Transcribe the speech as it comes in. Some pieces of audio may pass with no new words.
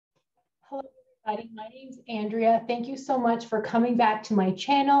Hello, everybody. My name's Andrea. Thank you so much for coming back to my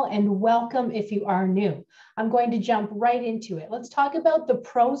channel and welcome if you are new. I'm going to jump right into it. Let's talk about the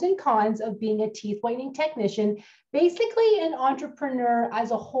pros and cons of being a teeth whitening technician, basically an entrepreneur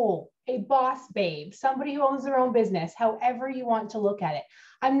as a whole, a boss babe, somebody who owns their own business, however you want to look at it.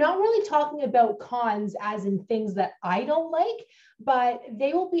 I'm not really talking about cons as in things that I don't like, but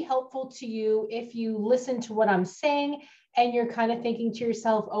they will be helpful to you if you listen to what I'm saying and you're kind of thinking to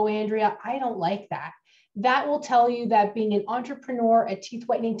yourself, oh, Andrea, I don't like that. That will tell you that being an entrepreneur, a teeth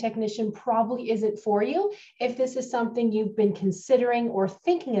whitening technician probably isn't for you if this is something you've been considering or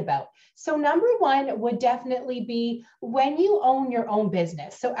thinking about. So number one would definitely be when you own your own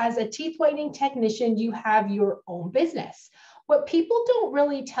business. So as a teeth whitening technician, you have your own business. What people don't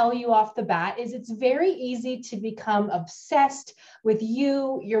really tell you off the bat is it's very easy to become obsessed with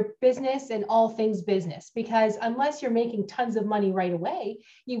you, your business, and all things business, because unless you're making tons of money right away,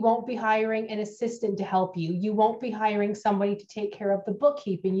 you won't be hiring an assistant to help you. You won't be hiring somebody to take care of the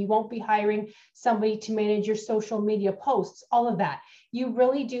bookkeeping. You won't be hiring somebody to manage your social media posts, all of that. You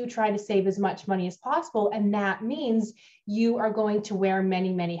really do try to save as much money as possible. And that means you are going to wear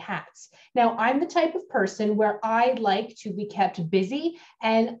many, many hats. Now, I'm the type of person where I like to be kept busy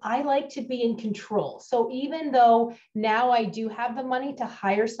and I like to be in control. So even though now I do have the money to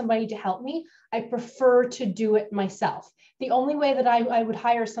hire somebody to help me, I prefer to do it myself. The only way that I would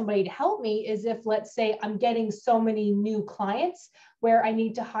hire somebody to help me is if, let's say, I'm getting so many new clients where I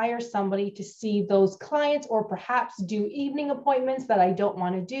need to hire somebody to see those clients or perhaps do evening appointments that I don't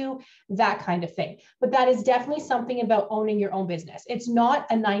want to do, that kind of thing. But that is definitely something about owning your own business. It's not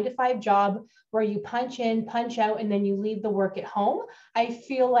a 9-to-5 job where you punch in, punch out, and then you leave the work at home. I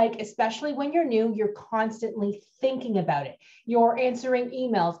feel like, especially when you're new, you're constantly thinking about it. You're answering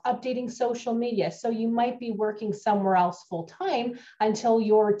emails, updating social media. So you might be working somewhere else full time until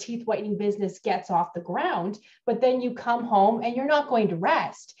your teeth whitening business gets off the ground. But then you come home and you're not going to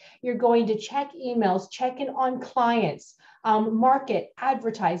rest. You're going to check emails, check in on clients, market,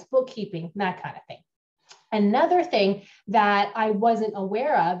 advertise, bookkeeping, that kind of thing. Another thing that I wasn't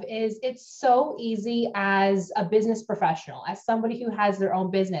aware of is it's so easy as a business professional, as somebody who has their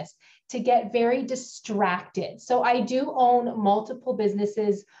own business, to get very distracted. So I do own multiple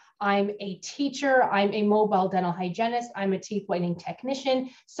businesses. I'm a teacher, I'm a mobile dental hygienist, I'm a teeth whitening technician.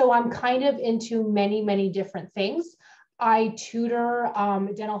 So I'm kind of into many, many different things. I tutor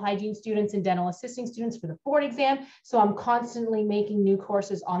dental hygiene students and dental assisting students for the board exam. So I'm constantly making new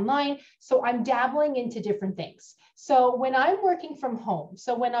courses online. So I'm dabbling into different things. So when I'm working from home,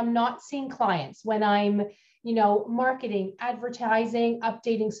 so when I'm not seeing clients, when I'm, marketing, advertising,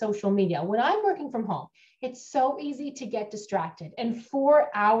 updating social media, when I'm working from home, it's so easy to get distracted. And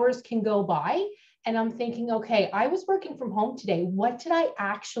 4 hours can go by and I'm thinking, okay, I was working from home today. What did I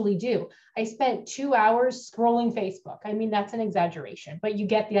actually do? I spent 2 hours scrolling Facebook. I mean, that's an exaggeration, but you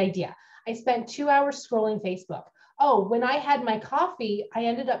get the idea. I spent 2 hours scrolling Facebook. Oh, when I had my coffee, I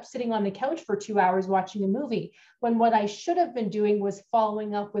ended up sitting on the couch for 2 hours watching a movie, when what I should have been doing was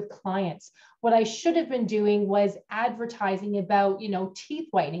following up with clients. What I should have been doing was advertising about, teeth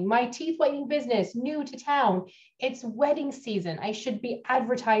whitening, my teeth whitening business, new to town. It's wedding season. I should be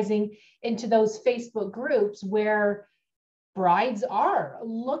advertising into those Facebook groups where brides are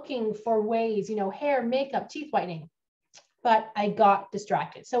looking for ways, hair, makeup, teeth whitening. But I got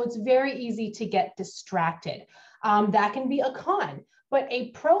distracted. So it's very easy to get distracted. That can be a con. But a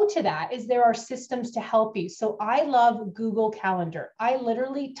pro to that is there are systems to help you. So I love Google Calendar. I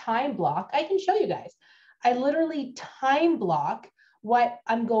literally time block. I can show you guys. I literally time block what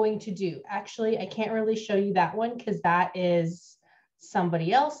I'm going to do. Actually, I can't really show you that one because that is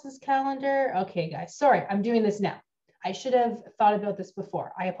somebody else's calendar. Okay, guys, sorry, I'm doing this now. I should have thought about this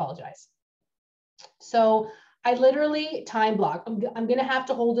before. I apologize. So I literally time block. I'm going to have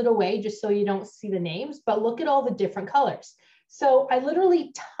to hold it away just so you don't see the names, but look at all the different colors. So I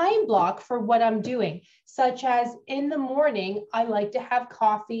literally time block for what I'm doing, such as in the morning, I like to have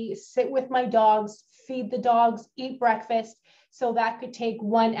coffee, sit with my dogs, feed the dogs, eat breakfast. So that could take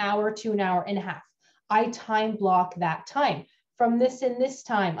 1 hour to 1.5 hours. I time block that time. From this and this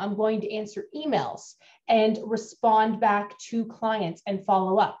time, I'm going to answer emails and respond back to clients and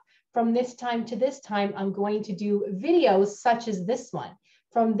follow up. From this time to this time, I'm going to do videos such as this one.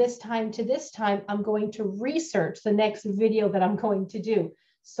 From this time to this time, I'm going to research the next video that I'm going to do.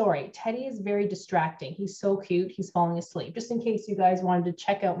 Sorry, Teddy is very distracting. He's so cute. He's falling asleep, just in case you guys wanted to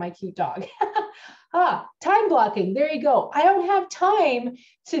check out my cute dog. Time blocking. There you go. I don't have time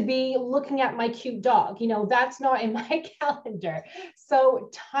to be looking at my cute dog. You know, that's not in my calendar. So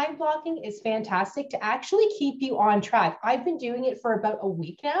time blocking is fantastic to actually keep you on track. I've been doing it for about a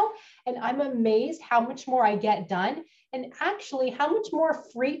week now, and I'm amazed how much more I get done and actually how much more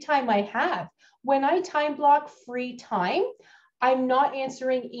free time I have. When I time block free time, I'm not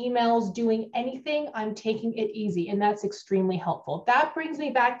answering emails, doing anything. I'm taking it easy, and that's extremely helpful. That brings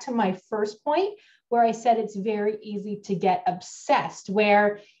me back to my first point where I said it's very easy to get obsessed,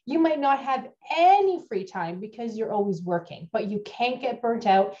 where you might not have any free time because you're always working, but you can't get burnt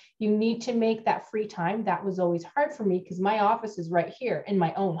out. You need to make that free time. That was always hard for me because my office is right here in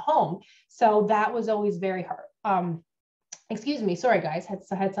my own home. So that was always very hard. Excuse me, sorry guys,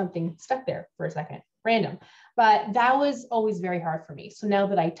 had something stuck there for a second, random. But that was always very hard for me. So now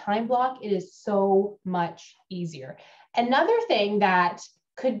that I time block, it is so much easier. Another thing that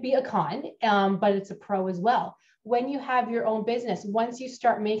could be a con, but it's a pro as well. When you have your own business, once you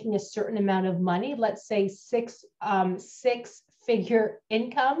start making a certain amount of money, let's say six-figure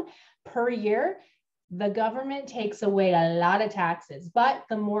income per year, the government takes away a lot of taxes. But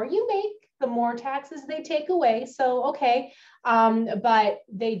the more you make, the more taxes they take away. So, okay, but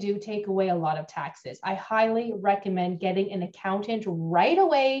they do take away a lot of taxes. I highly recommend getting an accountant right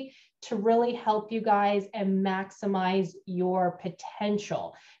away to really help you guys and maximize your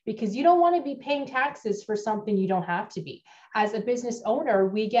potential, because you don't want to be paying taxes for something you don't have to be. As a business owner,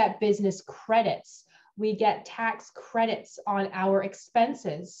 we get business credits. We get tax credits on our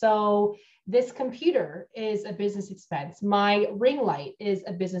expenses. So this computer is a business expense. My ring light is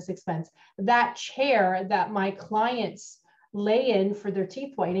a business expense. That chair that my clients lay in for their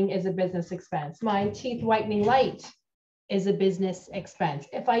teeth whitening is a business expense. My teeth whitening light is a business expense.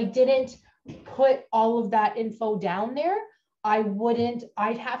 If I didn't put all of that info down there,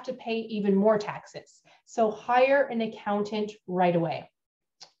 I'd have to pay even more taxes. So hire an accountant right away.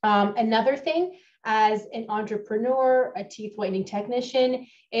 Another thing, as an entrepreneur, a teeth whitening technician,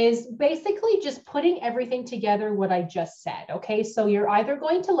 is basically just putting everything together what I just said. Okay, so you're either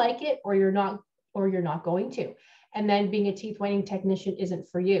going to like it or you're not going to. And then being a teeth whitening technician isn't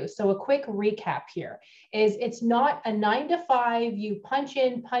for you. So a quick recap here is it's not a 9 to 5, you punch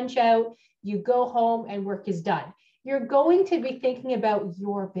in, punch out, you go home and work is done. You're going to be thinking about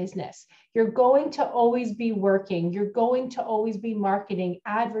your business. You're going to always be working. You're going to always be marketing,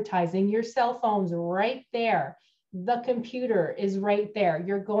 advertising. Your cell phone's right there. The computer is right there.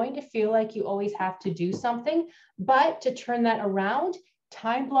 You're going to feel like you always have to do something, but to turn that around,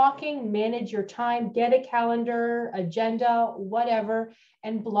 time blocking, manage your time, get a calendar, agenda, whatever,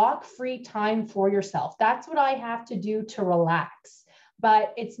 and block free time for yourself. That's what I have to do to relax.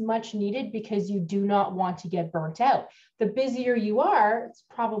 But it's much needed because you do not want to get burnt out. The busier you are, it's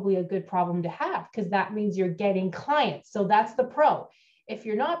probably a good problem to have because that means you're getting clients. So that's the pro. If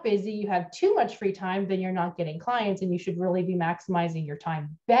you're not busy, you have too much free time, then you're not getting clients and you should really be maximizing your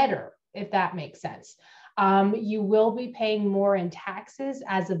time better, if that makes sense. You will be paying more in taxes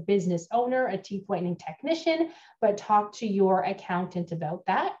as a business owner, a teeth whitening technician, but talk to your accountant about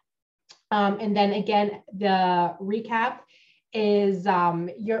that. And then again, the recap is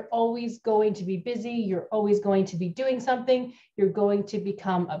you're always going to be busy. You're always going to be doing something. You're going to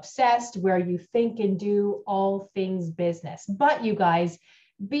become obsessed where you think and do all things business. But you guys,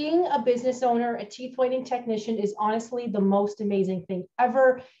 being a business owner, a teeth whitening technician is honestly the most amazing thing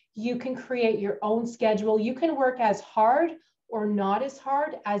ever. You can create your own schedule. You can work as hard or not as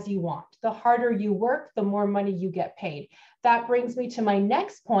hard as you want. The harder you work, the more money you get paid. That brings me to my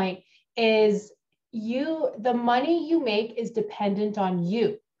next point is the money you make is dependent on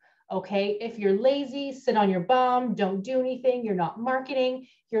you. Okay, if you're lazy, sit on your bum, don't do anything, you're not marketing,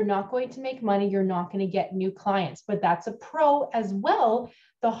 you're not going to make money, you're not going to get new clients. But that's a pro as well.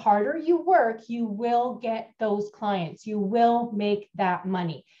 The harder you work, you will get those clients. You will make that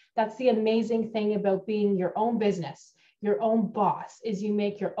money. That's the amazing thing about being your own business, your own boss, is you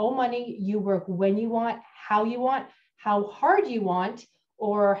make your own money. You work when you want, how hard you want,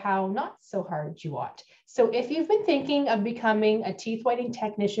 or how not so hard you want. So if you've been thinking of becoming a teeth whitening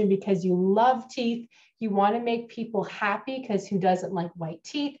technician because you love teeth, you want to make people happy because who doesn't like white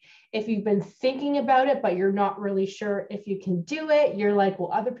teeth? If you've been thinking about it, but you're not really sure if you can do it, you're like,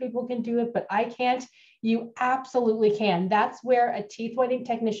 well, other people can do it, but I can't. You absolutely can. That's where a teeth whitening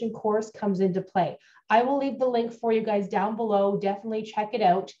technician course comes into play. I will leave the link for you guys down below. Definitely check it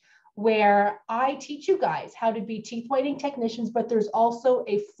out. where I teach you guys how to be teeth whitening technicians, but there's also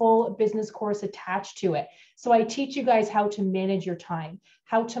a full business course attached to it. So I teach you guys how to manage your time,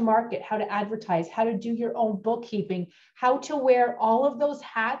 how to market, how to advertise, how to do your own bookkeeping, how to wear all of those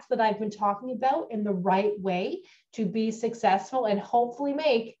hats that I've been talking about in the right way to be successful and hopefully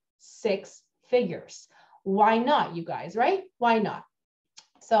make 6 figures. Why not, you guys, right? Why not?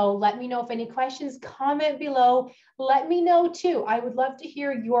 So let me know if any questions, comment below. Let me know too. I would love to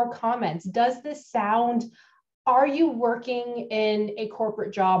hear your comments. Does this sound, are you working in a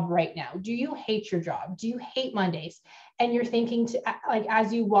corporate job right now? Do you hate your job? Do you hate Mondays? And you're thinking to, like,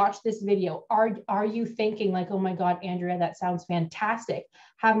 as you watch this video, are you thinking like, oh my God, Andrea, that sounds fantastic.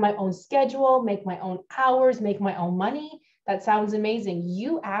 Have my own schedule, make my own hours, make my own money. That sounds amazing.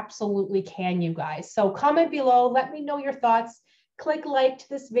 You absolutely can, you guys. So comment below, let me know your thoughts. Click like to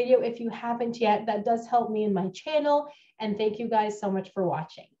this video if you haven't yet. That does help me in my channel. And thank you guys so much for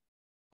watching.